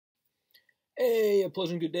Hey, a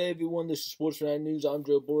pleasant good day, everyone. This is Sports Fan News. I'm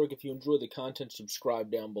Joe Borg. If you enjoy the content,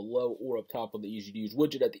 subscribe down below or up top on the easy-to-use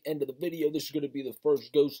widget at the end of the video. This is going to be the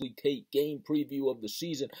first Ghostly Take game preview of the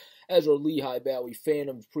season, as our Lehigh Valley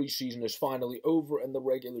Phantoms preseason is finally over and the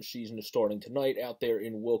regular season is starting tonight out there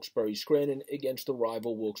in Wilkes-Barre-Scranton against the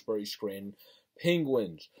rival Wilkes-Barre-Scranton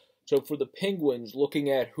Penguins. So for the Penguins,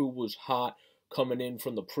 looking at who was hot coming in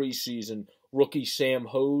from the preseason, rookie Sam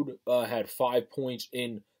Hode had 5 points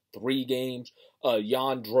in 3 games.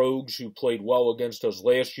 Jan Drogs, who played well against us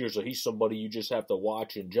last year, so he's somebody you just have to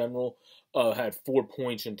watch in general, had 4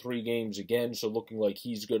 points in 3 games again, so looking like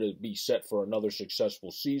he's going to be set for another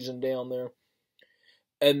successful season down there.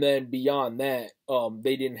 And then beyond that,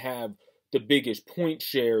 they didn't have the biggest point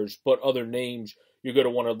shares, but other names you're going to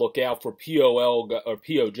want to look out for.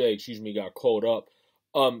 POJ got called up.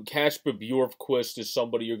 Kasper Bjorkquist is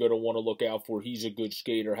somebody you're going to want to look out for. He's a good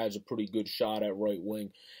skater, has a pretty good shot at right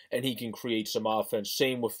wing, and he can create some offense.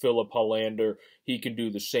 Same with Philip Hollander. He can do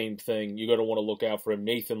the same thing. You're going to want to look out for him.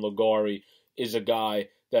 Nathan Ligari is a guy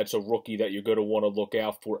that's a rookie that you're going to want to look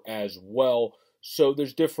out for as well. So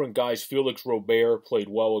there's different guys. Felix Robert played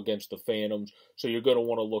well against the Phantoms, so you're going to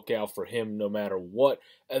want to look out for him no matter what.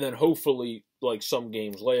 And then hopefully, like some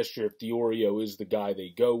games last year, if Diorio is the guy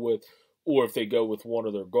they go with, or if they go with one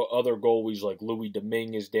of their other goalies like Louis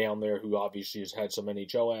Domingue is down there, who obviously has had some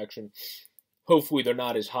NHL action. Hopefully they're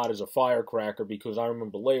not as hot as a firecracker, because I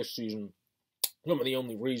remember last season, some of the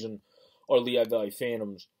only reason our Lehigh Valley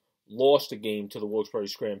Phantoms lost a game to the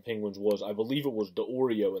Wilkes-Barre-Scranton Penguins was, I believe it was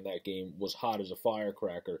Diorio in that game, was hot as a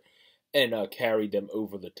firecracker and carried them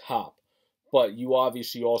over the top. But you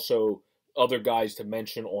obviously also, other guys to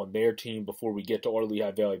mention on their team before we get to our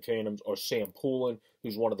Lehigh Valley Phantoms are Sam Poulin,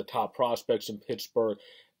 who's one of the top prospects in Pittsburgh,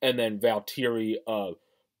 and then Valtteri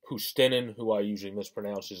Pustinen, who I usually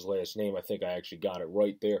mispronounce his last name. I think I actually got it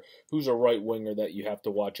right there, who's a right winger that you have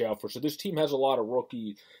to watch out for. So this team has a lot of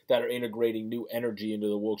rookies that are integrating new energy into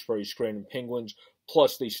the Wilkes-Barre-Scranton Penguins,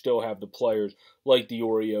 plus they still have the players like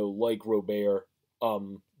Diorio, like Robert,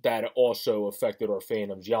 that also affected our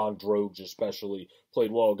Phantoms. Jan Drogs especially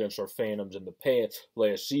played well against our Phantoms in the past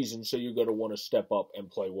last season, so you're going to want to step up and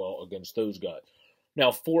play well against those guys.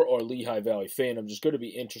 Now, for our Lehigh Valley Phantoms, it's going to be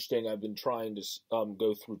interesting. I've been trying to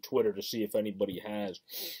go through Twitter to see if anybody has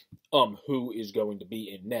who is going to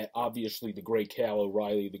be in net. Obviously, the great Cal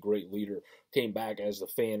O'Reilly, the great leader, came back as the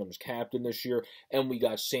Phantoms captain this year, and we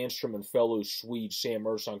got Sandstrom and fellow Swede Sam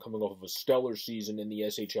Ersson coming off of a stellar season in the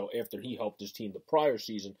SHL after he helped his team the prior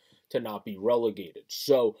season to not be relegated.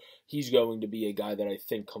 So he's going to be a guy that I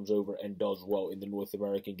think comes over and does well in the North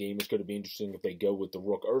American game. It's going to be interesting if they go with the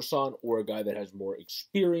Rook Ersson or a guy that has more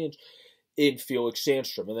experience in Felix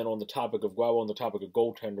Sandstrom. And then on the topic of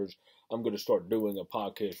goaltenders, I'm going to start doing a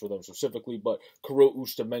podcast for them specifically, but Kirill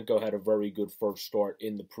Ustimenko had a very good first start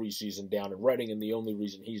in the preseason down in Reading, and the only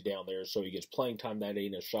reason he's down there is so he gets playing time. That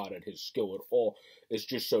ain't a shot at his skill at all. It's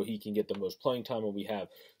just so he can get the most playing time, and we have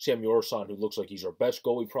Samuel Ersson, who looks like he's our best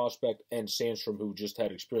goalie prospect, and Sandstrom, who just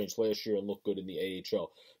had experience last year and looked good in the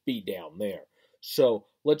AHL, be down there. So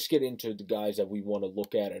let's get into the guys that we want to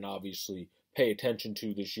look at and obviously pay attention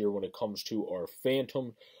to this year when it comes to our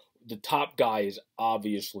Phantom. The top guy is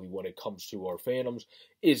obviously, when it comes to our Phantoms,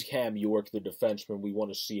 is Cam York, the defenseman. We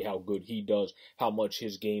want to see how good he does, how much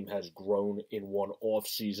his game has grown in one off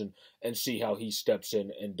season, and see how he steps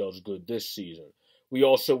in and does good this season. We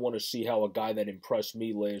also want to see how a guy that impressed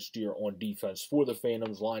me last year on defense for the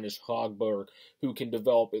Phantoms, Linus Hogberg, who can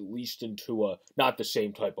develop at least into a, not the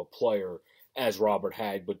same type of player as Robert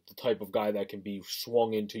Hagg, but the type of guy that can be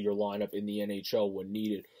swung into your lineup in the NHL when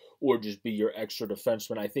needed, or just be your extra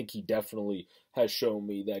defenseman. I think he definitely has shown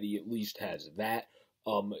me that he at least has that.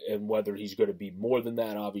 And whether he's going to be more than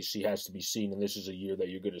that obviously has to be seen, and this is a year that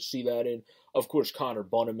you're going to see that in. Of course, Connor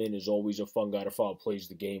Bunneman is always a fun guy to follow, plays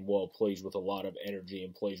the game well, plays with a lot of energy,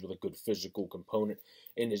 and plays with a good physical component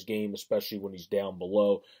in his game, especially when he's down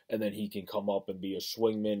below, and then he can come up and be a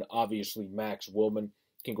swingman. Obviously, Max Willman,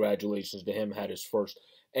 congratulations to him, had his first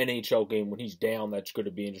NHL game when he's down. That's going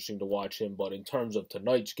to be interesting to watch him. But in terms of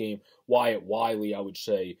tonight's game, Wyatt Wiley, I would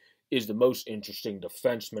say, is the most interesting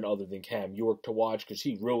defenseman other than Cam York to watch, because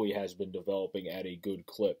he really has been developing at a good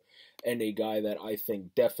clip. And a guy that I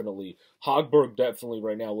think definitely, Hogberg definitely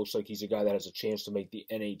right now looks like he's a guy that has a chance to make the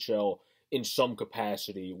NHL in some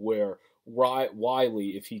capacity, where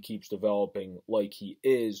Wiley, if he keeps developing like he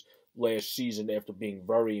is last season after being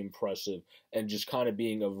very impressive and just kind of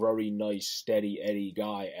being a very nice, steady Eddie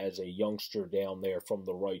guy as a youngster down there from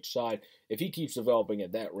the right side. If he keeps developing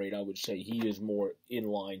at that rate, I would say he is more in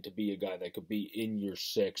line to be a guy that could be in your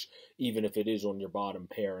 6, even if it is on your bottom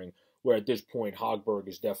pairing where at this point Hogberg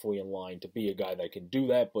is definitely in line to be a guy that can do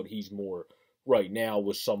that, but he's more right now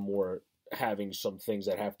with some more having some things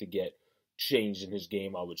that have to get changed in his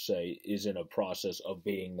game, I would say, is in a process of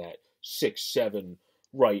being that 6'7"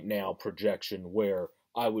 right now projection, where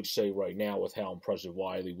I would say right now with how impressive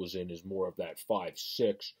Wiley was in is more of that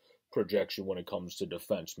 5'6" projection when it comes to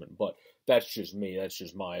defensemen. But that's just me. That's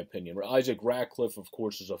just my opinion. Isaac Ratcliffe, of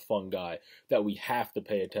course, is a fun guy that we have to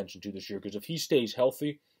pay attention to this year, because if he stays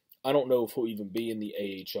healthy, I don't know if he'll even be in the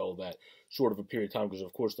AHL that sort of a period of time, because,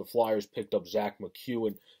 of course, the Flyers picked up Zach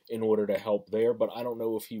McEwen in order to help there, but I don't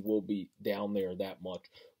know if he will be down there that much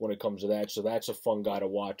when it comes to that. So that's a fun guy to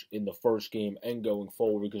watch in the first game and going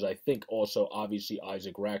forward, because I think also, obviously,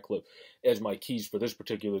 Isaac Ratcliffe, as my keys for this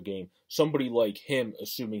particular game, somebody like him,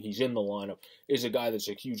 assuming he's in the lineup, is a guy that's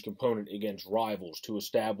a huge component against rivals to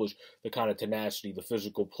establish the kind of tenacity, the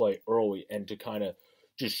physical play early, and to kind of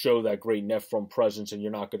just show that great net front presence, and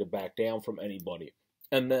you're not going to back down from anybody.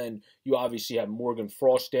 And then you obviously have Morgan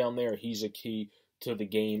Frost down there. He's a key to the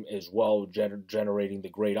game as well, generating the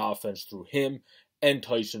great offense through him and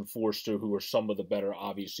Tyson Forster, who are some of the better,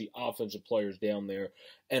 obviously, offensive players down there,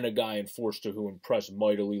 and a guy in Forster who impressed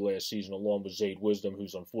mightily last season, along with Zade Wisdom,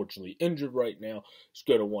 who's unfortunately injured right now. It's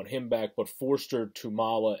good to want him back. But Forster,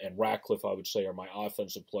 Tumala, and Ratcliffe, I would say, are my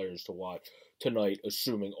offensive players to watch tonight,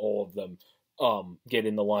 assuming all of them get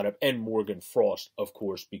in the lineup, and Morgan Frost, of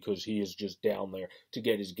course, because he is just down there to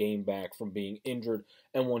get his game back from being injured,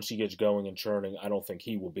 and once he gets going and churning, I don't think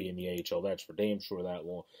he will be in the AHL, that's for damn sure that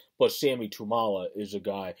long. But Sammy Tumala is a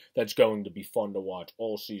guy that's going to be fun to watch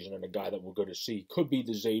all season, and a guy that we're going to see could be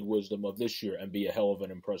the Zade Wisdom of this year and be a hell of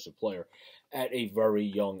an impressive player at a very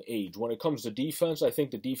young age. When it comes to defense, I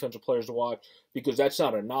think the defensive players to watch, because that's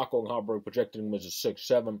not a knock on Hogberg projecting him as a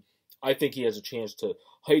 6'7". I think he has a chance to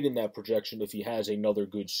heighten that projection if he has another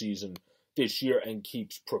good season this year and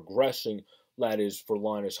keeps progressing. That is for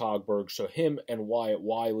Linus Hogberg. So him and Wyatt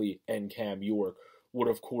Wiley and Cam York would,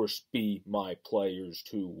 of course, be my players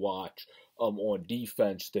to watch on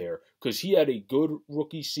defense there, because he had a good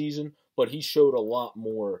rookie season, but he showed a lot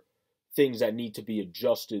more things that need to be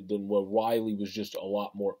adjusted than where Wiley was just a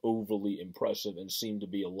lot more overly impressive and seemed to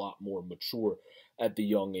be a lot more mature at the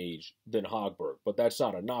young age than Hogberg. But that's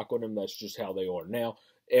not a knock on him. That's just how they are now.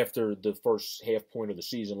 After the first half point of the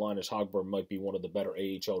season, Linus Hogberg might be one of the better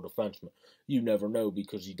AHL defensemen. You never know,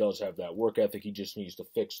 because he does have that work ethic. He just needs to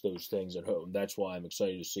fix those things at home. That's why I'm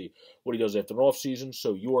excited to see what he does after an offseason.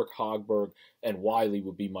 So York, Hogberg, and Wiley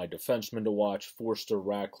would be my defensemen to watch. Forster,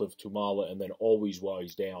 Ratcliffe, Tumala, and then always while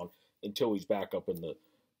he's down until he's back up in the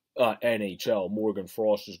NHL, Morgan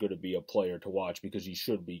Frost is going to be a player to watch, because he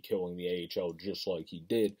should be killing the AHL just like he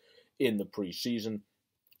did in the preseason.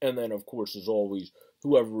 And then, of course, as always,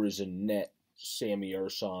 whoever is in net, Sammy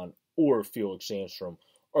Ersan or Felix Sandstrom,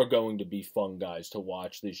 are going to be fun guys to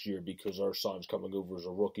watch this year, because Ersan's coming over as a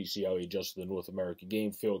rookie, see how he adjusts to the North American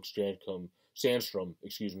game. Felix Sandstrom,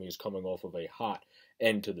 is coming off of a hot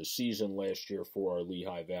end to the season last year for our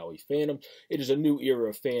Lehigh Valley Phantoms. It is a new era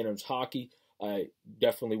of Phantoms hockey. I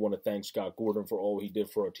definitely want to thank Scott Gordon for all he did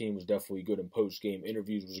for our team. Was definitely good in post-game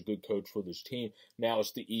interviews, was a good coach for this team. Now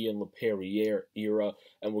it's the Ian LaPerriere era,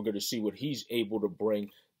 and we're going to see what he's able to bring.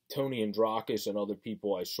 Tony Andrakis and other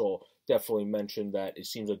people I saw definitely mentioned that it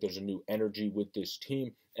seems like there's a new energy with this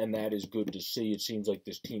team, and that is good to see. It seems like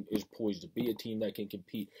this team is poised to be a team that can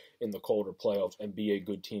compete in the Calder playoffs and be a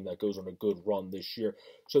good team that goes on a good run this year.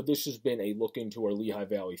 So this has been a look into our Lehigh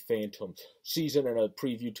Valley Phantoms season and a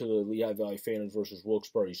preview to the Lehigh Valley Phantoms versus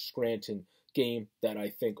Wilkes-Barre Scranton game that I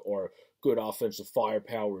think our good offensive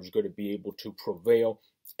firepower is going to be able to prevail.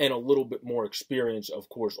 And a little bit more experience, of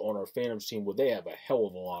course, on our Phantoms team, where they have a hell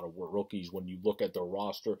of a lot of rookies when you look at their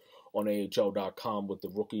roster on AHL.com with the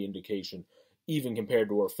rookie indication, even compared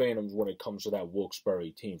to our Phantoms when it comes to that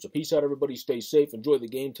Wilkes-Barre team. So peace out, everybody. Stay safe. Enjoy the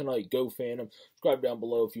game tonight. Go Phantom. Subscribe down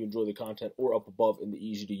below if you enjoy the content, or up above in the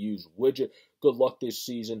easy-to-use widget. Good luck this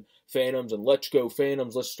season, Phantoms, and let's go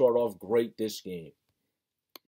Phantoms. Let's start off great this game.